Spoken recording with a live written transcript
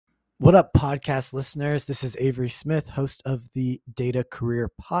What up, podcast listeners? This is Avery Smith, host of the Data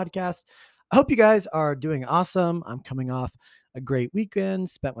Career Podcast. I hope you guys are doing awesome. I'm coming off a great weekend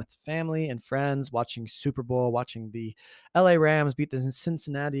spent with family and friends watching Super Bowl, watching the LA Rams beat the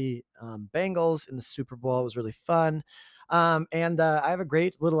Cincinnati Bengals in the Super Bowl. It was really fun. I have a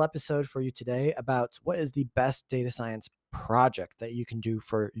great little episode for you today about what is the best data science project that you can do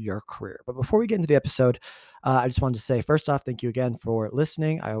for your career. But before we get into the episode, I just wanted to say, first off, thank you again for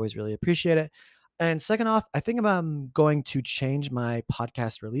listening. I always really appreciate it. And second off, I think I'm going to change my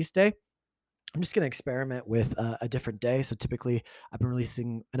podcast release day. I'm just going to experiment with a different day. So typically, I've been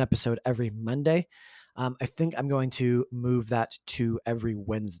releasing an episode every Monday. I think I'm going to move that to every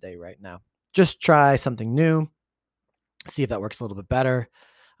Wednesday right now. Just try something new, see if that works a little bit better.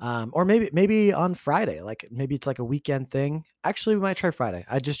 Or maybe on Friday, like maybe it's like a weekend thing. Actually, we might try Friday.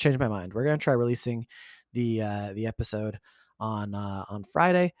 I just changed my mind. We're gonna try releasing the episode on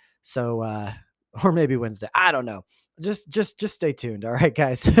Friday. So or maybe Wednesday. I don't know. Just stay tuned. All right,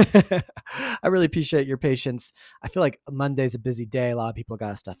 guys. I really appreciate your patience. I feel like Monday's a busy day. A lot of people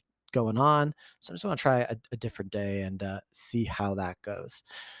got stuff going on. So I just want to try a different day and see how that goes.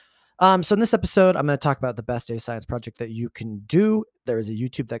 So in this episode, I'm going to talk about the best data science project that you can do. There is a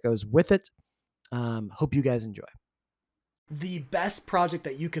YouTube that goes with it. Hope you guys enjoy. The best project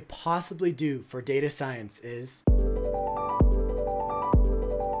that you could possibly do for data science is...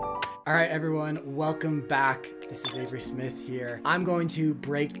 All right, everyone, welcome back. This is Avery Smith here. I'm going to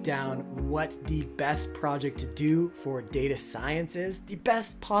break down what the best project to do for data science is, the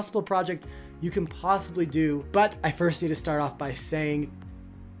best possible project you can possibly do. But I first need to start off by saying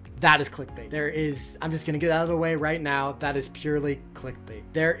that is clickbait. I'm just gonna get out of the way right now. That is purely clickbait.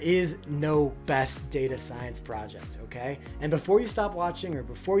 There is no best data science project, okay? And before you stop watching or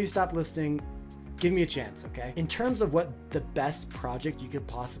before you stop listening, give me a chance, okay? In terms of what the best project you could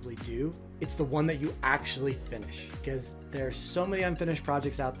possibly do, it's the one that you actually finish, because there's so many unfinished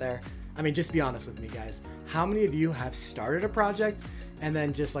projects out there. I mean, just be honest with me, guys. How many of you have started a project and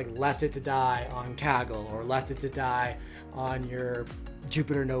then just like left it to die on Kaggle or left it to die on your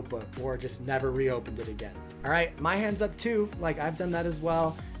Jupyter Notebook or just never reopened it again? All right, my hand's up too. Like, I've done that as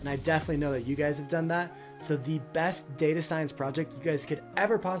well, and I definitely know that you guys have done that. So the best data science project you guys could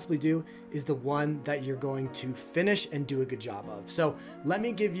ever possibly do is the one that you're going to finish and do a good job of. So let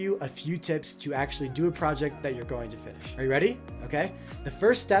me give you a few tips to actually do a project that you're going to finish. Are you ready? Okay. The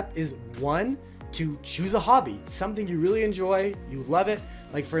first step is to choose a hobby, something you really enjoy, you love it.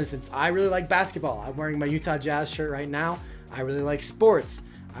 Like, for instance, I really like basketball. I'm wearing my Utah Jazz shirt right now. I really like sports.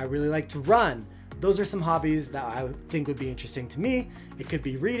 I really like to run. Those are some hobbies that I think would be interesting to me. It could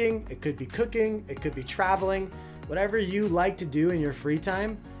be reading, it could be cooking, it could be traveling. Whatever you like to do in your free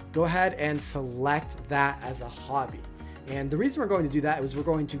time, go ahead and select that as a hobby. And the reason we're going to do that is we're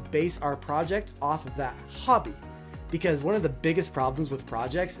going to base our project off of that hobby. Because one of the biggest problems with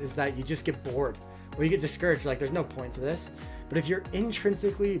projects is that you just get bored or you get discouraged, like there's no point to this. But if you're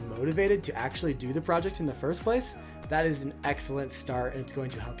intrinsically motivated to actually do the project in the first place, that is an excellent start and it's going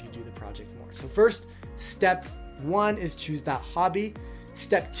to help you do the project more. So first, step one is choose that hobby.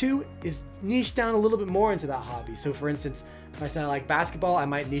 Step two is niche down a little bit more into that hobby. So for instance, if I said I like basketball, I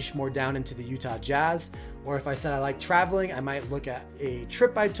might niche more down into the Utah Jazz. Or if I said I like traveling, I might look at a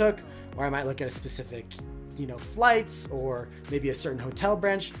trip I took, or I might look at a specific, flights, or maybe a certain hotel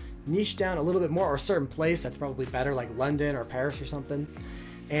branch. Niche down a little bit more, or a certain place that's probably better, like London or Paris or something.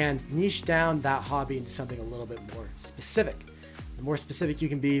 And niche down that hobby into something a little bit more specific. The more specific you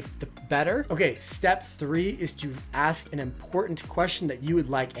can be, the better. Okay, step three is to ask an important question that you would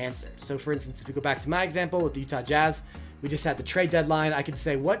like answered. So for instance, if we go back to my example with the Utah Jazz, we just had the trade deadline. I could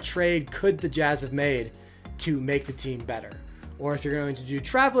say, what trade could the Jazz have made to make the team better? Or if you're going to do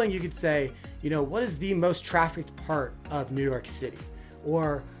traveling, you could say, what is the most trafficked part of New York City?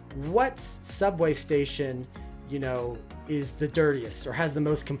 Or what subway station, is the dirtiest or has the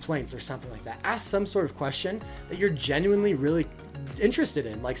most complaints or something like that. Ask some sort of question that you're genuinely really interested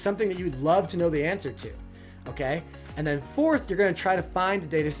in, like something that you'd love to know the answer to, okay? And then fourth, you're gonna try to find a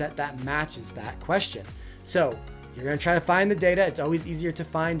data set that matches that question. So you're gonna try to find the data. It's always easier to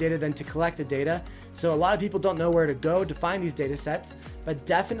find data than to collect the data. So a lot of people don't know where to go to find these data sets, but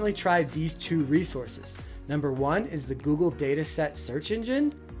definitely try these two resources. Number one is the Google Dataset search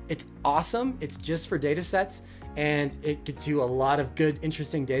engine. It's awesome. It's just for data sets, and it gets you a lot of good,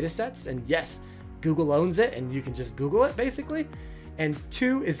 interesting data sets. And yes, Google owns it, and you can just Google it basically. And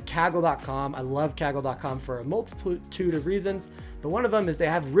two is Kaggle.com. I love Kaggle.com for a multitude of reasons, but one of them is they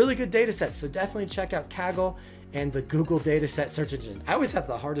have really good data sets. So definitely check out Kaggle and the Google Dataset search engine. I always have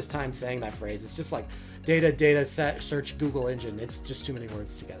the hardest time saying that phrase. It's just like data set search Google engine. It's just too many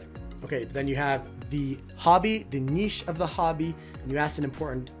words together. Okay, then you have the hobby, the niche of the hobby, and you asked an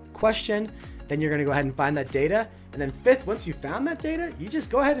important question. Then you're gonna go ahead and find that data. And then fifth, once you found that data, you just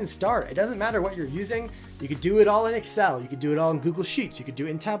go ahead and start. It doesn't matter what you're using. You could do it all in Excel. You could do it all in Google Sheets. You could do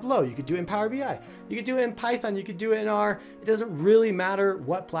it in Tableau. You could do it in Power BI. You could do it in Python. You could do it in R. It doesn't really matter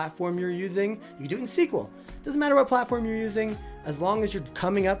what platform you're using. You could do it in SQL. It doesn't matter what platform you're using, as long as you're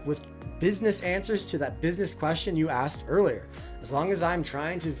coming up with business answers to that business question you asked earlier. As long as I'm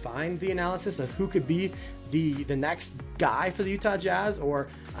trying to find the analysis of who could be the next guy for the Utah Jazz, or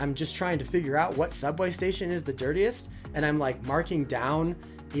I'm just trying to figure out what subway station is the dirtiest, and I'm like marking down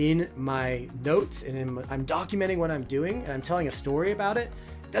in my notes and I'm documenting what I'm doing and I'm telling a story about it.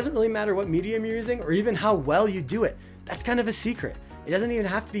 It doesn't really matter what medium you're using or even how well you do it. That's kind of a secret. It doesn't even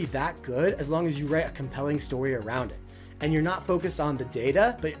have to be that good as long as you write a compelling story around it. And you're not focused on the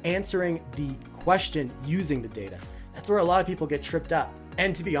data, but answering the question using the data. That's where a lot of people get tripped up.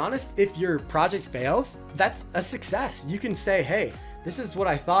 And to be honest, if your project fails, that's a success. You can say, hey, this is what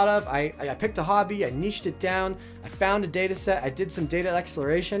I thought of. I picked a hobby, I niched it down, I found a data set, I did some data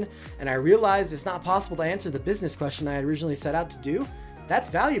exploration, and I realized it's not possible to answer the business question I originally set out to do. That's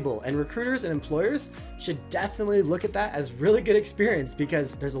valuable, and recruiters and employers should definitely look at that as really good experience,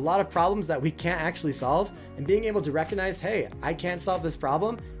 because there's a lot of problems that we can't actually solve, and being able to recognize, hey, I can't solve this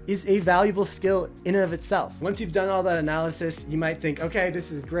problem is a valuable skill in and of itself. Once you've done all that analysis, you might think, okay,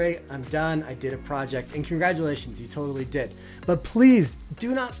 this is great, I'm done, I did a project, and congratulations, you totally did. But please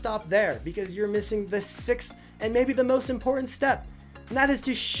do not stop there, because you're missing the sixth and maybe the most important step, and that is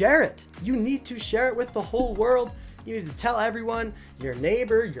to share it. You need to share it with the whole world. You need to tell everyone, your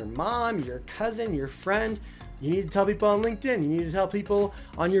neighbor, your mom, your cousin, your friend. You need to tell people on LinkedIn. You need to tell people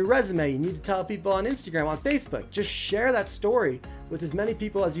on your resume. You need to tell people on Instagram, on Facebook. Just share that story with as many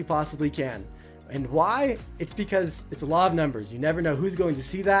people as you possibly can. And why? It's because it's a law of numbers. You never know who's going to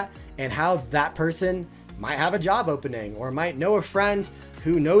see that and how that person might have a job opening or might know a friend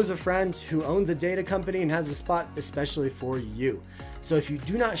who knows a friend who owns a data company and has a spot especially for you. So if you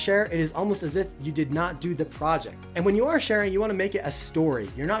do not share, it is almost as if you did not do the project. And when you are sharing, you want to make it a story.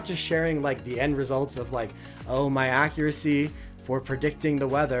 You're not just sharing like the end results of like, oh, my accuracy for predicting the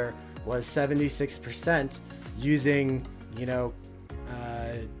weather was 76% using,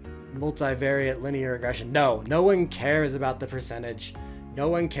 multivariate linear regression. No one cares about the percentage. No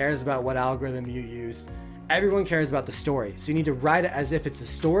one cares about what algorithm you use. Everyone cares about the story. So you need to write it as if it's a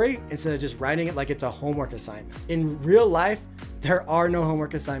story instead of just writing it like it's a homework assignment. In real life, there are no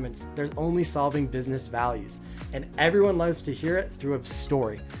homework assignments. There's only solving business values. And everyone loves to hear it through a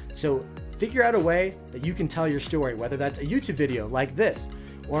story. So figure out a way that you can tell your story, whether that's a YouTube video like this,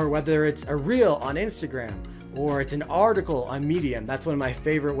 or whether it's a reel on Instagram, or it's an article on Medium. That's one of my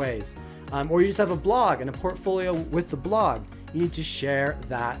favorite ways. Or you just have a blog and a portfolio with the blog. You need to share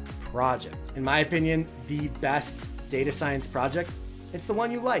that project. In my opinion, the best data science project, it's the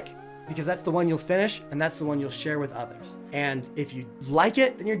one you like, because that's the one you'll finish and that's the one you'll share with others. And if you like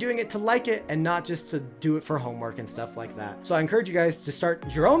it, then you're doing it to like it and not just to do it for homework and stuff like that. So I encourage you guys to start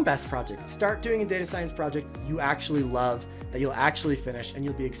your own best project. Start doing a data science project you actually love, that you'll actually finish and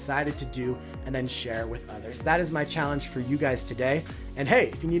you'll be excited to do and then share with others. That is my challenge for you guys today. And hey,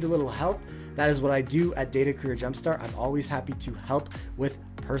 if you need a little help, that is what I do at Data Career Jumpstart. I'm always happy to help with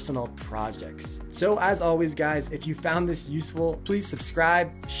personal projects. So as always, guys, if you found this useful, please subscribe,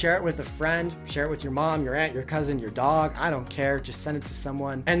 share it with a friend, share it with your mom, your aunt, your cousin, your dog. I don't care. Just send it to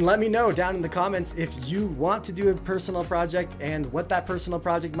someone and let me know down in the comments if you want to do a personal project and what that personal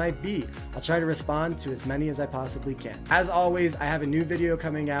project might be. I'll try to respond to as many as I possibly can. As always, I have a new video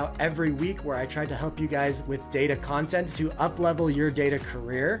coming out every week where I try to help you guys with data content to up-level your data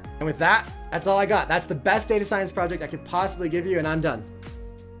career. And with that, that's all I got. That's the best data science project I could possibly give you, and I'm done.